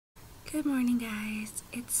Good morning, guys.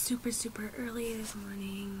 It's super early this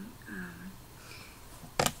morning.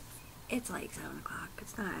 It's like 7 o'clock.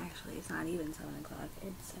 It's not even 7 o'clock.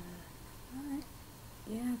 It's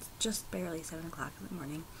just barely 7 o'clock in the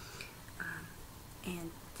morning.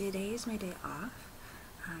 And today is my day off.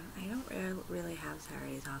 I don't really have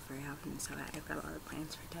Saturdays off very often, so I've got a lot of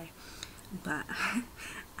plans for today. But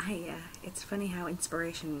it's funny how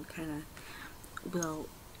inspiration kind of will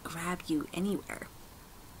grab you anywhere.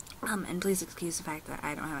 And please excuse the fact that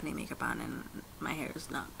I don't have any makeup on and my hair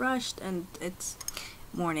is not brushed and it's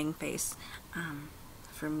morning face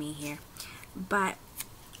for me here. But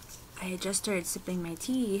I had just started sipping my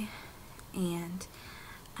tea and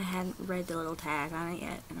I hadn't read the little tag on it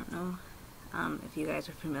yet. I don't know if you guys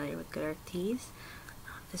are familiar with Good Earth teas.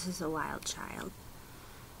 This is a Wild Child.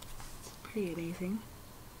 It's pretty amazing.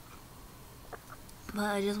 But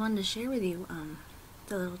I just wanted to share with you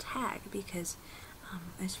the little tag because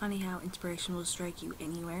it's funny how inspiration will strike you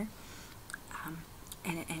anywhere,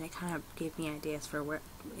 and it kind of gave me ideas for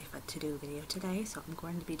to do a video today. So I'm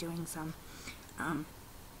going to be doing some.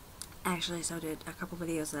 Actually, so did a couple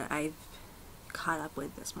videos that I've caught up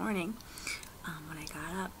with this morning when I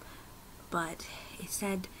got up. But it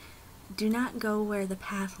said, "Do not go where the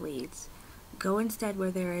path leads. Go instead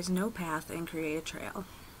where there is no path and create a trail."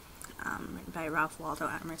 Written by Ralph Waldo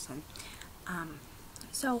Emerson.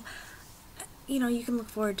 So, you know, you can look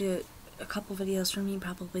forward to a couple videos from me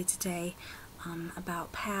probably today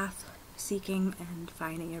about path seeking and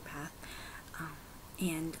finding your path.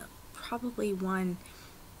 And probably one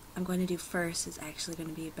I'm going to do first is actually going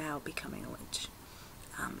to be about becoming a witch.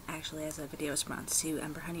 Actually, as a video response to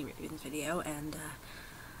Ember Honeyraven's video, and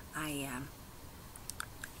I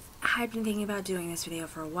had been thinking about doing this video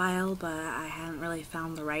for a while, but I hadn't really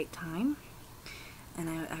found the right time. And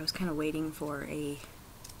I was kind of waiting for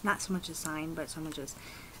not so much a sign, but so much as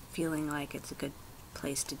feeling like it's a good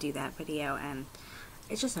place to do that video, and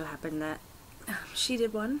it just so happened that she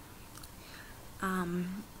did one,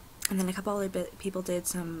 and then a couple other people did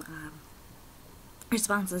some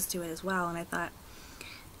responses to it as well, and I thought,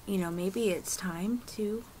 you know, maybe it's time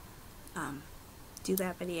to do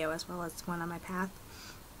that video as well as one on my path.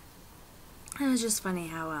 And it was just funny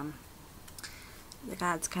how the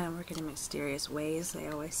gods kind of work in mysterious ways, they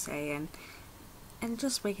always say, and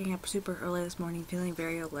just waking up super early this morning, feeling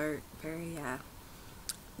very alert, very,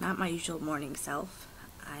 not my usual morning self.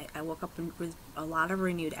 I woke up with a lot of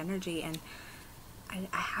renewed energy, and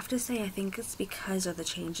I have to say, I think it's because of the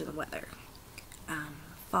change in the weather.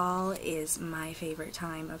 Fall is my favorite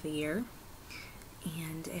time of the year,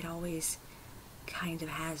 and it always kind of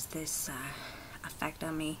has this effect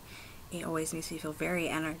on me. It always makes me feel very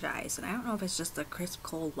energized, and I don't know if it's just the crisp,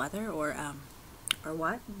 cold weather or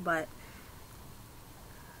what, but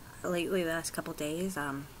lately, the last couple days,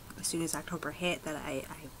 as soon as October hit, that I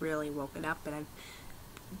really woken up, and I've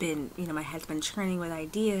been, you know, my head's been churning with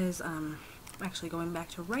ideas. Actually going back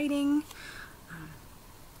to writing,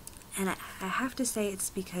 and I have to say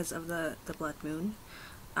it's because of the blood moon,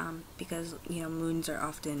 because, you know, moons are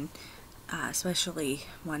often, especially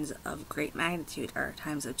ones of great magnitude, are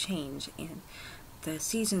times of change, and the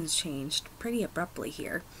seasons changed pretty abruptly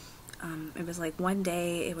here. It was like one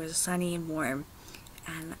day it was sunny and warm,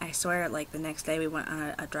 and I swear, like, the next day we went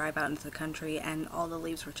on a drive out into the country and all the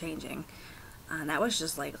leaves were changing. And that was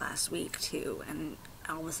just like last week too, and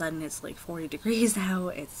all of a sudden it's like 40 degrees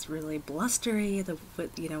out, it's really blustery, the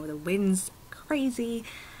wind's crazy,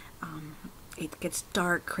 it gets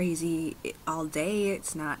dark crazy all day.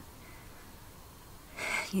 It's not,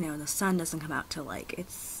 you know, the sun doesn't come out till like,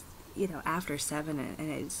 it's, you know, after 7, and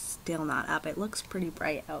it's still not up. It looks pretty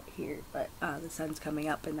bright out here, but the sun's coming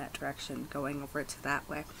up in that direction, going over to that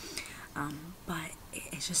way. But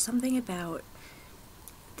it's just something about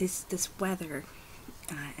this weather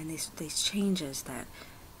and these changes that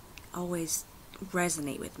always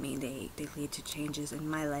resonate with me. They lead to changes in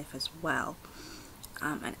my life as well.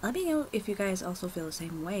 And let me know if you guys also feel the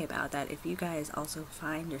same way about that. If you guys also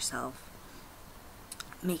find yourself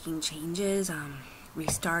making changes,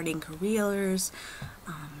 restarting careers,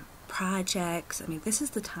 projects. I mean, this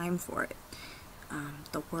is the time for it.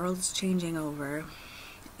 The world's changing over,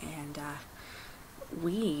 and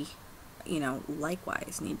we, you know,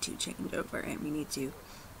 likewise need to change over, and we need to, you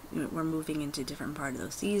know, we're moving into different part of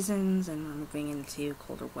those seasons, and we're moving into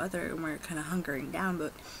colder weather, and we're kind of hunkering down,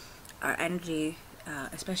 but our energy,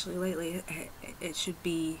 especially lately, it should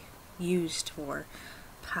be used for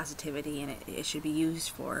positivity, and it should be used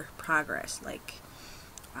for progress, like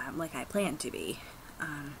I plan to be.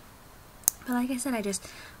 But like I said, I just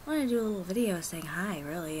want to do a little video saying hi,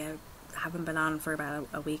 really. haven't been on for about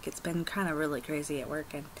a week. It's been kind of really crazy at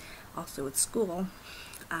work and also at school,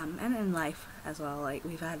 and in life as well. Like,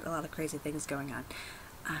 we've had a lot of crazy things going on.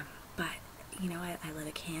 But, you know, I lit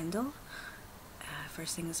a candle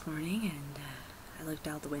first thing this morning, and I looked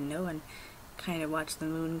out the window and kind of watched the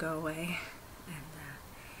moon go away.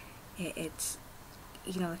 And it's,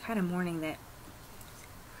 you know, the kind of morning that,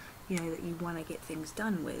 you know, that you want to get things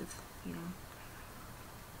done with, you know.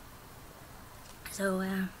 So,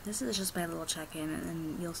 this is just my little check-in,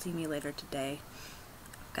 and you'll see me later today.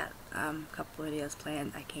 I've got a couple videos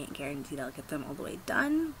planned. I can't guarantee that I'll get them all the way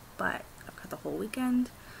done, but I've got the whole weekend.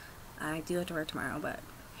 I do have to work tomorrow, but,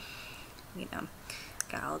 you know,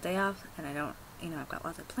 got all day off, and I don't, you know, I've got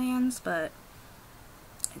lots of plans, but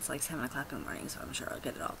it's like 7 o'clock in the morning, so I'm sure I'll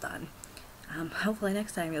get it all done. Hopefully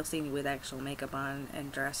next time you'll see me with actual makeup on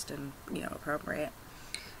and dressed and, you know, appropriate.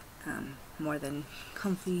 More than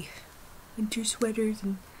comfy winter sweaters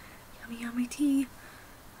and yummy tea.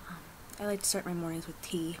 I like to start my mornings with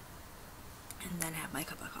tea and then have my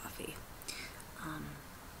cup of coffee.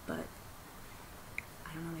 But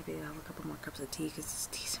I don't know, maybe I'll have a couple more cups of tea because this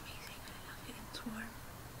tea's amazing. I love it. It's warm.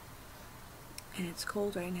 And it's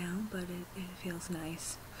cold right now, but it feels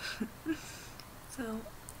nice. So,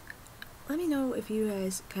 let me know if you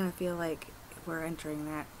guys kind of feel like we're entering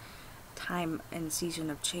that time and season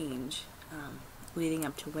of change, leading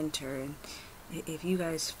up to winter, and if you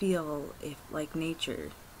guys feel if, like,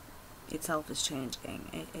 nature itself is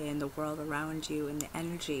changing, and the world around you, and the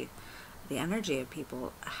energy of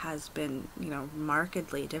people has been, you know,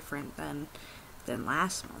 markedly different than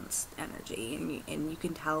last month's energy, and you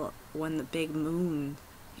can tell when the big moon,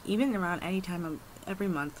 even around any time of every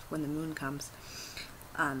month when the moon comes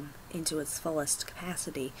into its fullest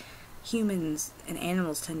capacity, humans and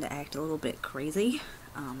animals tend to act a little bit crazy.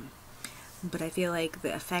 But I feel like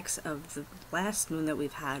the effects of the last moon that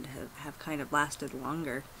we've had have kind of lasted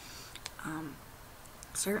longer.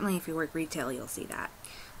 Certainly if you work retail, you'll see that.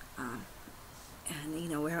 And, you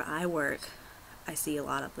know, where I work, I see a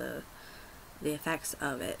lot of the effects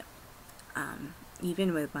of it.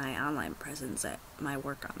 Even with my online presence at my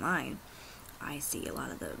work online, I see a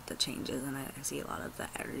lot of the changes, and I see a lot of the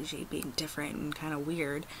energy being different and kind of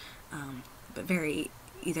weird, but very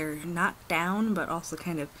either knocked down, but also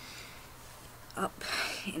kind of up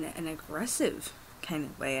in an aggressive kind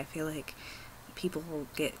of way. I feel like people will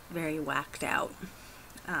get very whacked out.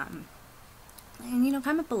 And, you know,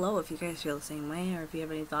 comment below if you guys feel the same way, or if you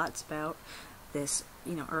have any thoughts about this,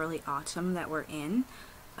 you know, early autumn that we're in.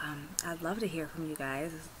 I'd love to hear from you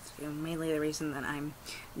guys. It's, you know, mainly the reason that I'm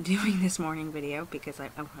doing this morning video, because I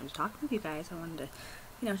wanted to talk with you guys. I wanted to,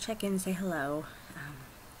 you know, check in and say hello.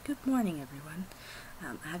 Good morning, everyone.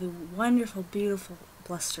 Have a wonderful, beautiful,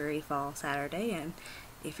 blustery fall Saturday, and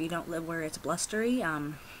if you don't live where it's blustery,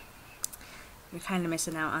 you're kind of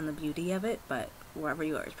missing out on the beauty of it, but wherever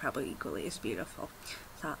you are is probably equally as beautiful.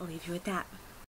 So I'll leave you with that.